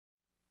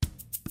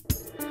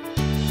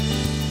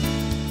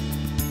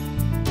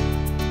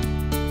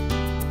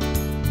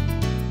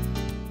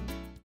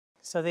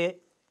So the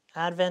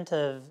advent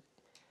of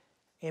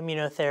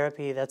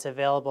immunotherapy that's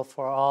available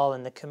for all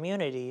in the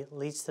community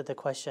leads to the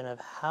question of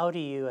how do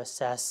you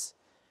assess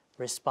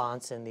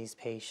response in these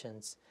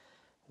patients?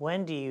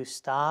 When do you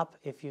stop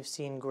if you've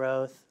seen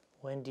growth?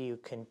 When do you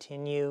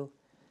continue?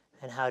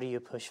 And how do you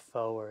push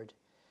forward?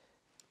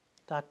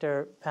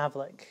 Dr.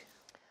 Pavlik.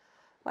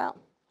 Well,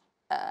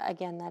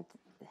 again,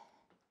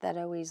 that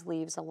always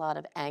leaves a lot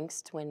of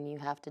angst when you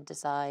have to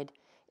decide,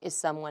 is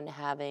someone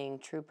having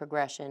true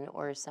progression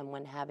or is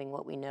someone having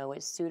what we know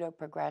as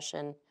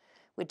pseudo-progression,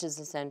 which is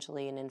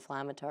essentially an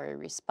inflammatory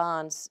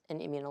response, an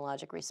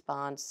immunologic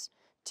response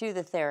to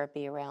the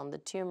therapy around the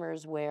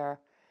tumors where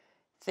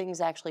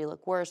things actually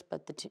look worse,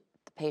 but the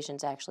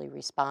patient's actually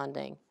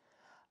responding.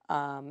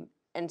 And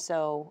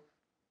so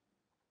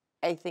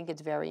I think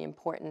it's very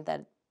important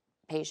that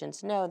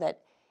patients know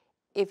that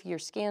if your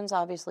scans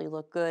obviously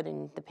look good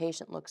and the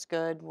patient looks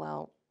good,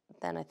 well,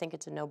 then I think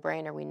it's a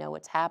no-brainer. We know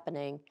what's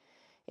happening.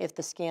 If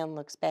the scan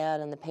looks bad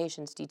and the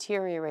patient's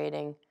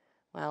deteriorating,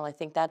 well, I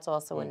think that's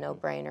also a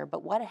no-brainer.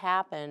 But what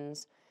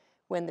happens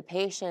when the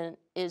patient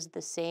is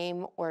the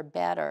same or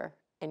better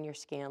and your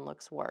scan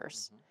looks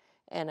worse?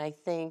 And I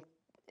think,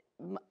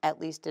 at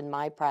least in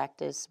my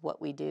practice,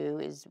 what we do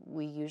is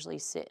we usually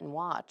sit and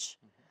watch,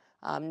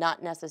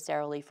 not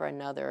necessarily for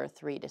another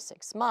 3 to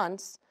 6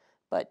 months,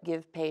 but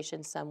give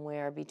patients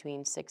somewhere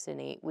between 6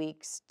 and 8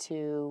 weeks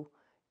to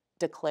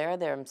declare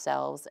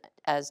themselves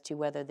as to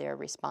whether they're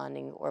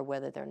responding or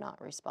whether they're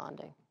not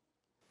responding.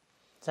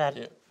 Is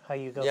that how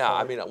you go Yeah,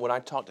 forward? I mean, when I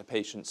talk to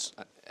patients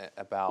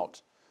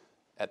about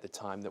at the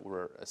time that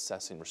we're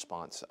assessing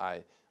response,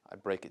 I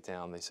break it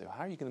down. They say, well,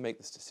 how are you going to make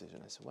this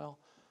decision? I said, well,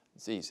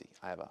 it's easy.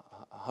 I have a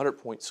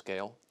 100-point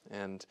scale,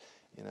 and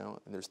and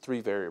there's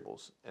 3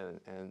 variables,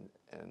 and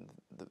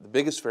the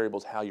biggest variable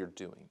is how you're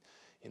doing.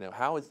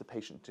 How is the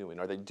patient doing?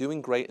 Are they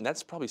doing great? And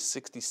that's probably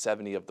 60,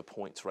 70 of the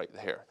points right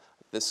there.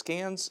 The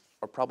scans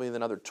are probably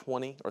another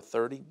 20 or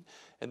 30,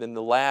 and then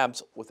the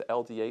labs with the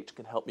LDH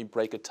can help me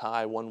break a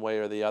tie one way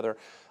or the other.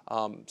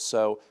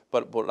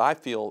 But what I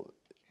feel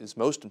is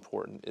most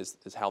important is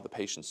how the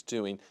patient's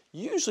doing.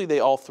 Usually they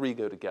all 3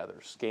 go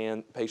together,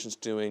 patient's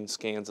doing,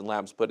 scans and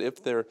labs. But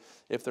if they're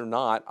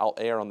not, I'll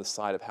err on the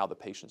side of how the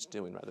patient's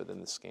doing rather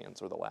than the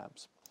scans or the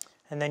labs.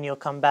 And then you'll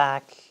come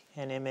back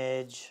and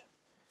image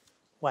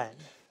when?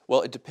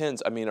 Well, it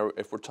depends. I mean,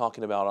 if we're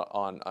talking about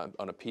on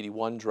a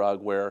PD-1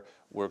 drug where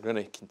we're going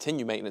to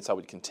continue maintenance, I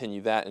would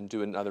continue that and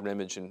do another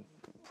image in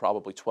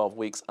probably 12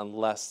 weeks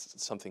unless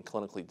something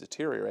clinically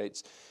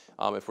deteriorates.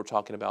 If we're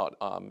talking about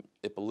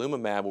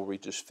ipilimumab, where we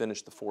just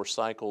finished the 4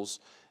 cycles,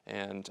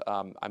 and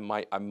I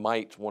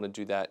might want to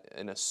do that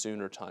in a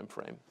sooner time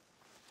frame.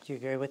 Do you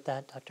agree with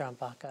that, Dr.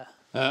 Ambaka?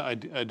 I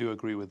do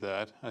agree with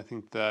that. I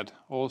think that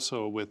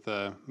also with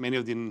many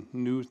of the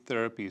new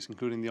therapies,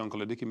 including the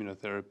oncolytic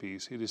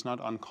immunotherapies, it is not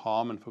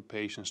uncommon for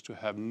patients to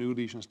have new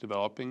lesions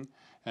developing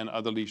and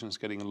other lesions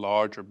getting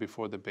larger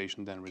before the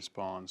patient then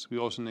responds. We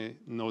also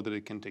know that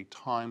it can take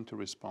time to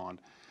respond.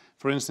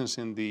 For instance,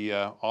 in the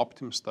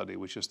OPTIM study,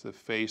 which is the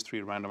phase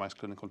 3 randomized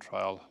clinical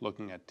trial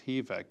looking at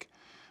TVEC,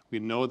 we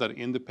know that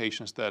in the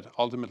patients that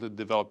ultimately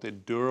developed a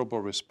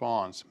durable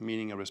response,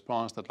 meaning a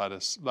response that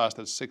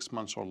lasted 6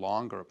 months or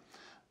longer,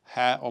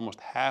 almost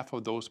half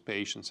of those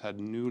patients had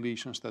new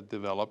lesions that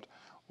developed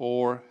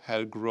or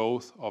had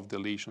growth of the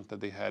lesions that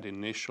they had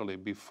initially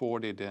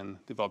before they then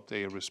developed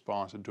a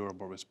response, a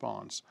durable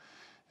response.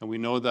 And we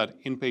know that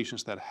in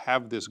patients that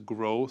have this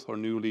growth or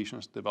new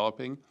lesions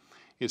developing,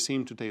 it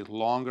seemed to take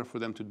longer for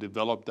them to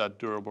develop that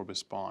durable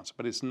response.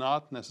 But it's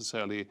not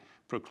necessarily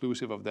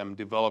preclusive of them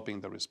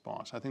developing the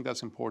response. I think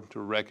that's important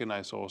to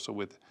recognize also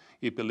with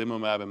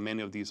ipilimumab and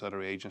many of these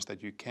other agents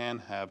that you can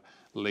have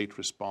late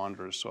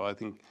responders. So I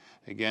think,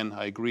 again,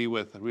 I agree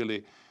with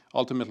really,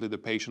 ultimately the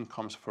patient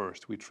comes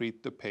first. We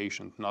treat the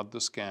patient, not the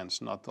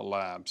scans, not the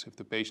labs. If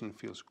the patient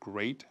feels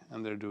great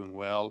and they're doing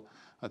well,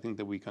 I think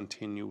that we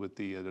continue with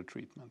the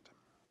treatment.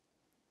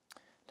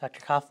 Dr.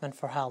 Kaufman,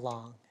 for how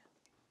long?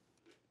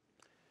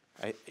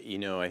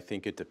 I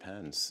think it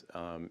depends.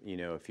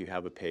 If you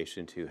have a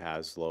patient who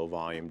has low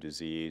volume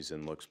disease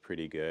and looks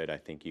pretty good, I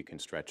think you can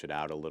stretch it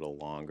out a little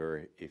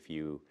longer. If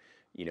you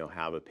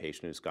have a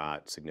patient who's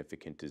got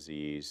significant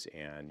disease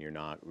and you're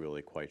not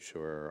really quite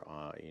sure,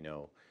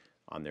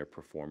 on their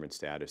performance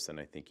status, then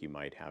I think you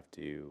might have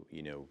to,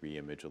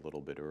 reimage a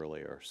little bit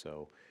earlier.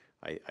 So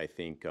I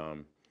think,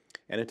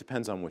 and it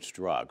depends on which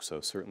drug.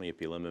 So certainly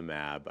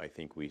ipilimumab, I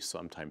think we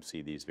sometimes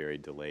see these very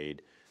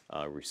delayed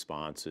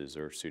responses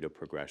or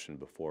pseudo-progression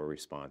before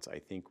response. I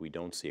think we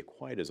don't see it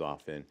quite as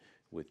often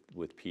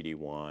with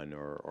PD-1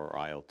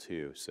 or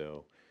IL-2.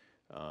 So,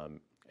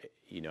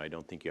 I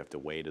don't think you have to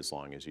wait as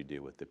long as you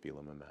do with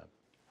ipilimumab.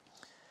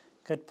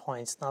 Good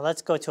points. Now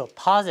let's go to a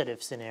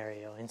positive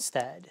scenario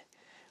instead,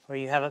 where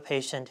you have a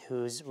patient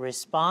who's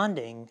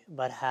responding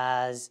but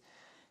has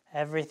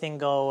everything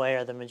go away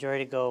or the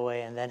majority go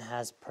away and then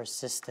has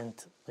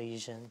persistent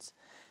lesions.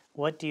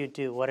 What do you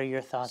do? What are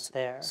your thoughts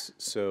there?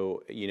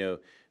 So,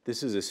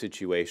 this is a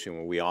situation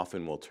where we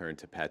often will turn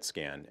to PET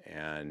scan,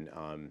 and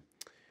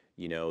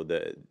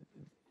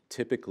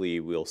typically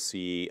we'll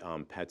see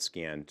PET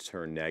scan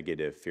turn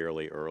negative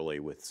fairly early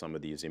with some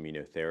of these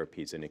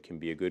immunotherapies, and it can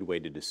be a good way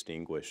to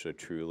distinguish a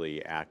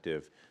truly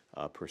active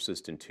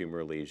persistent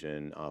tumor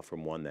lesion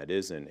from one that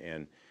isn't.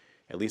 And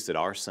at least at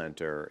our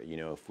center, you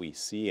know, if we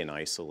see an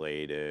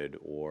isolated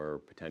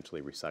or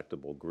potentially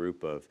resectable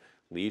group of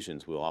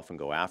lesions, we'll often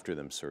go after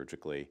them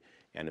surgically.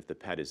 And if the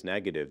PET is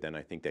negative, then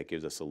I think that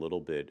gives us a little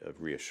bit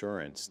of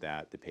reassurance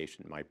that the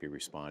patient might be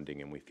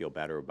responding, and we feel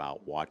better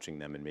about watching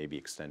them and maybe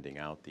extending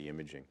out the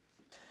imaging.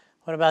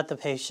 What about the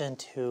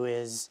patient who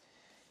is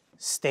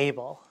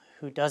stable,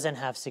 who doesn't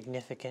have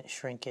significant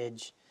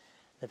shrinkage,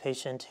 the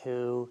patient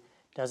who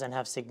doesn't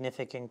have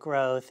significant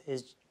growth,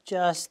 is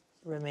just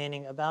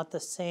remaining about the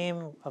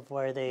same of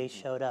where they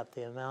showed up,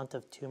 the amount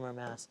of tumor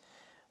mass?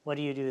 What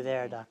do you do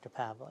there, Dr.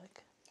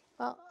 Pavlik?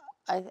 Well,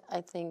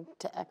 I think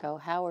to echo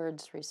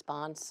Howard's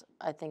response,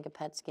 I think a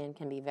PET scan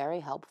can be very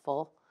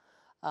helpful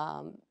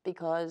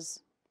because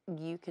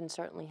you can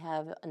certainly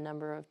have a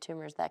number of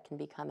tumors that can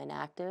become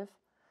inactive.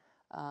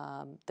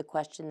 The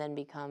question then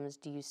becomes,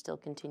 do you still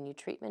continue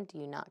treatment? Do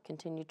you not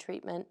continue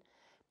treatment?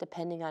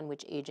 Depending on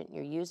which agent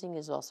you're using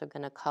is also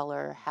going to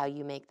color how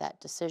you make that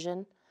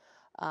decision.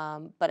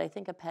 But I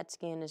think a PET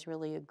scan is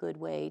really a good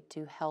way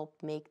to help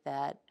make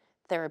that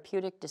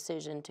therapeutic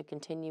decision to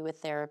continue with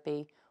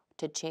therapy,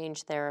 to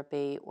change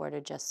therapy, or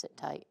to just sit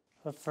tight.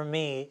 But for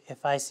me,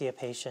 if I see a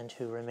patient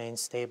who remains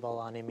stable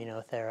on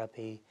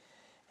immunotherapy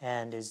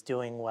and is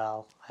doing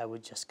well, I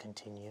would just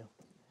continue.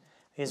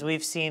 Because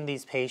we've seen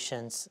these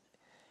patients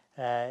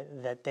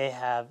that they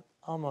have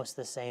almost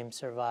the same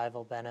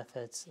survival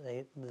benefits,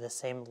 the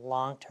same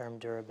long-term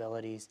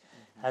durabilities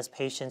as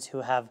patients who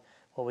have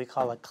what we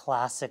call a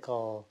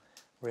classical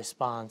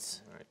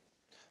response. Right.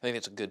 I think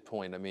that's a good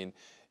point. I mean,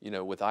 you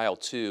know, with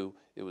IL-2,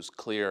 it was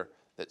clear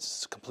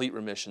that complete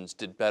remissions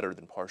did better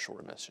than partial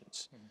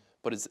remissions.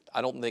 But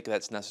I don't think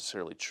that's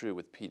necessarily true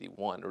with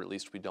PD-1, or at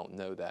least we don't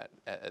know that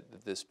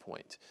at this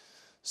point.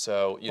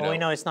 So, you know, we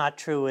know it's not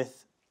true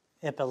with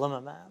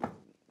ipilimumab.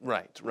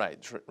 Right.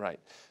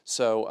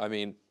 So, I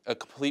mean, a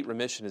complete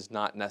remission is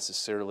not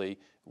necessarily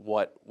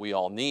what we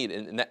all need,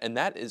 and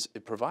that is,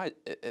 it provides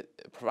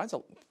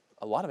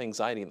a lot of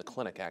anxiety in the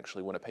clinic,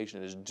 actually, when a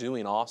patient is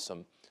doing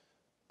awesome,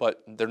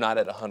 but they're not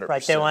at 100%.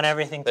 Right, they want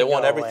everything to go away. They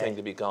want everything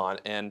to be gone,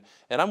 and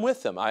I'm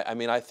with them. I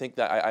mean, I think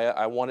that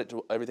I want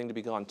everything to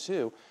be gone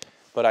too,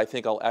 but I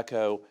think I'll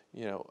echo,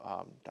 you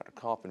know, Dr.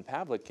 Kopp and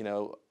Pavlik. You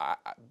know,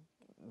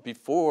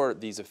 before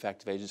these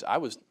effective agents,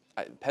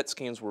 PET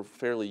scans were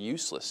fairly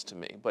useless to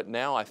me, but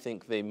now I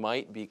think they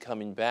might be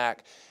coming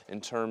back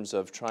in terms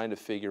of trying to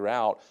figure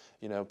out,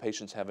 you know,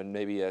 patients having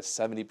maybe a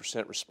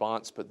 70%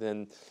 response, but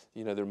then,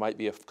 you know, there might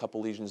be a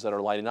couple lesions that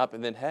are lighting up,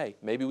 and then, hey,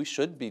 maybe we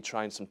should be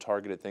trying some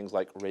targeted things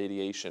like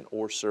radiation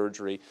or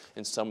surgery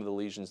in some of the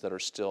lesions that are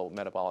still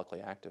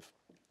metabolically active.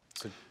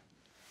 So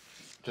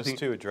just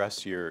to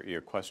address your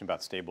question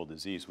about stable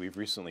disease, we've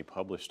recently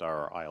published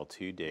our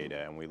IL-2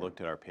 data, and we looked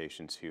at our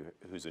patients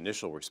whose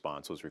initial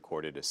response was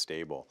recorded as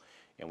stable,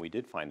 and we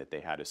did find that they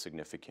had a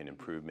significant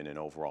improvement in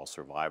overall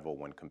survival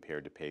when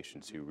compared to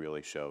patients who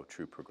really show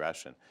true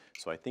progression.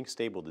 So I think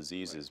stable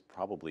disease is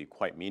probably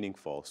quite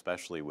meaningful,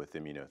 especially with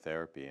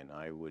immunotherapy, and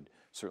I would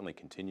certainly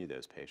continue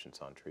those patients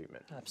on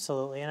treatment.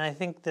 Absolutely, and I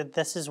think that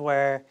this is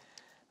where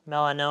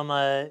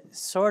melanoma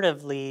sort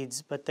of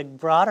leads, but the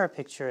broader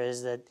picture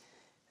is that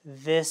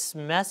this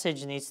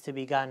message needs to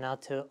be gotten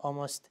out to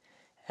almost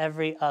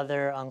every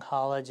other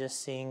oncologist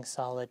seeing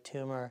solid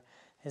tumor,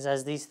 is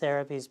as these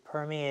therapies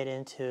permeate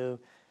into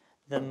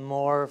the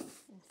more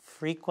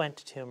frequent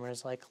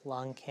tumors like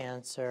lung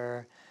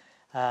cancer,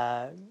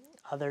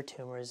 other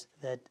tumors,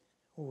 that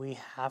we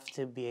have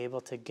to be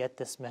able to get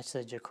this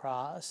message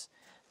across,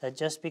 that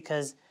just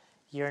because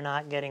you're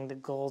not getting the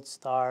gold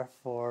star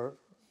for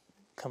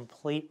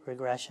complete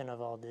regression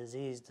of all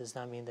disease does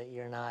not mean that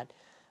you're not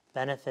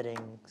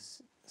benefiting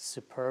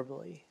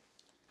superbly.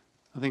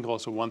 I think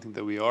also one thing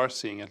that we are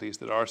seeing, at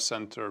least at our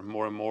center,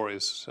 more and more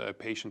is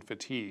patient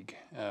fatigue.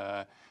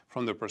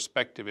 From the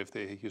perspective,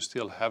 if you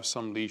still have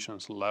some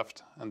lesions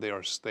left and they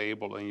are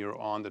stable and you're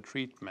on the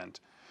treatment,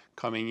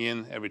 coming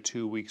in every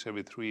 2 weeks,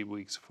 every 3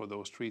 weeks for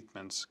those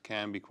treatments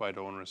can be quite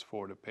onerous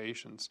for the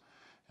patients.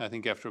 And I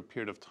think after a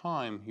period of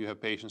time, you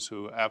have patients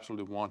who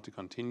absolutely want to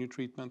continue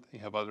treatment. You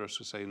have others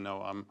who say,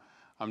 no,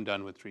 I'm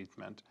done with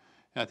treatment.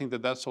 And I think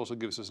that also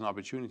gives us an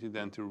opportunity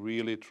then to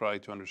really try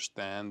to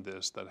understand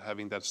this, that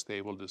having that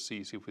stable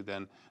disease, if we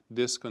then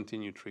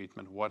discontinue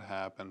treatment, what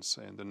happens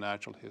in the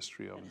natural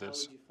history of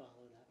this? How would you follow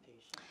that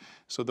patient?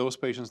 So those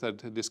patients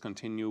that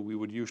discontinue, we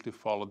would usually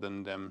follow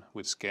them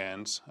with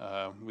scans.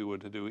 We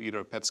would do either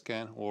a PET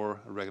scan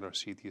or regular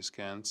CT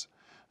scans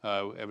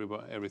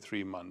every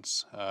 3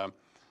 months.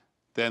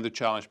 Then the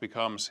challenge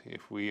becomes,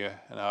 if we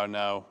are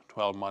now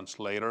 12 months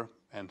later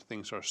and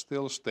things are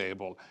still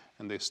stable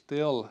and they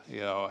still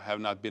have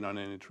not been on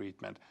any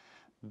treatment,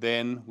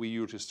 then we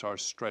usually start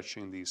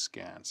stretching these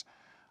scans.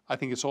 I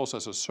think it's also,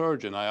 as a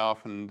surgeon, I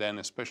often then,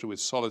 especially with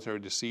solitary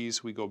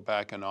disease, we go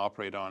back and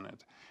operate on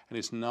it. And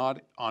it's not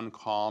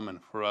uncommon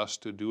for us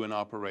to do an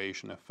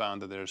operation and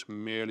found that there's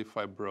merely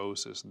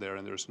fibrosis there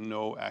and there's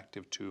no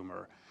active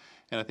tumor.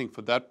 And I think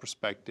for that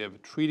perspective,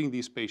 treating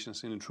these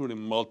patients in a truly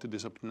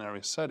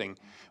multidisciplinary setting,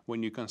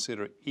 when you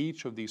consider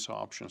each of these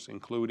options,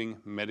 including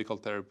medical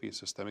therapies,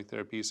 systemic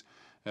therapies,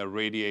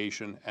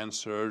 radiation, and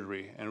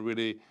surgery, and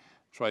really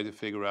try to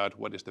figure out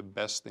what is the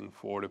best thing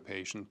for the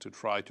patient to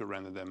try to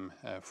render them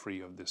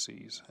free of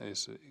disease,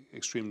 is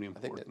extremely I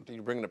think important. that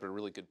you're bringing up a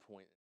really good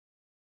point.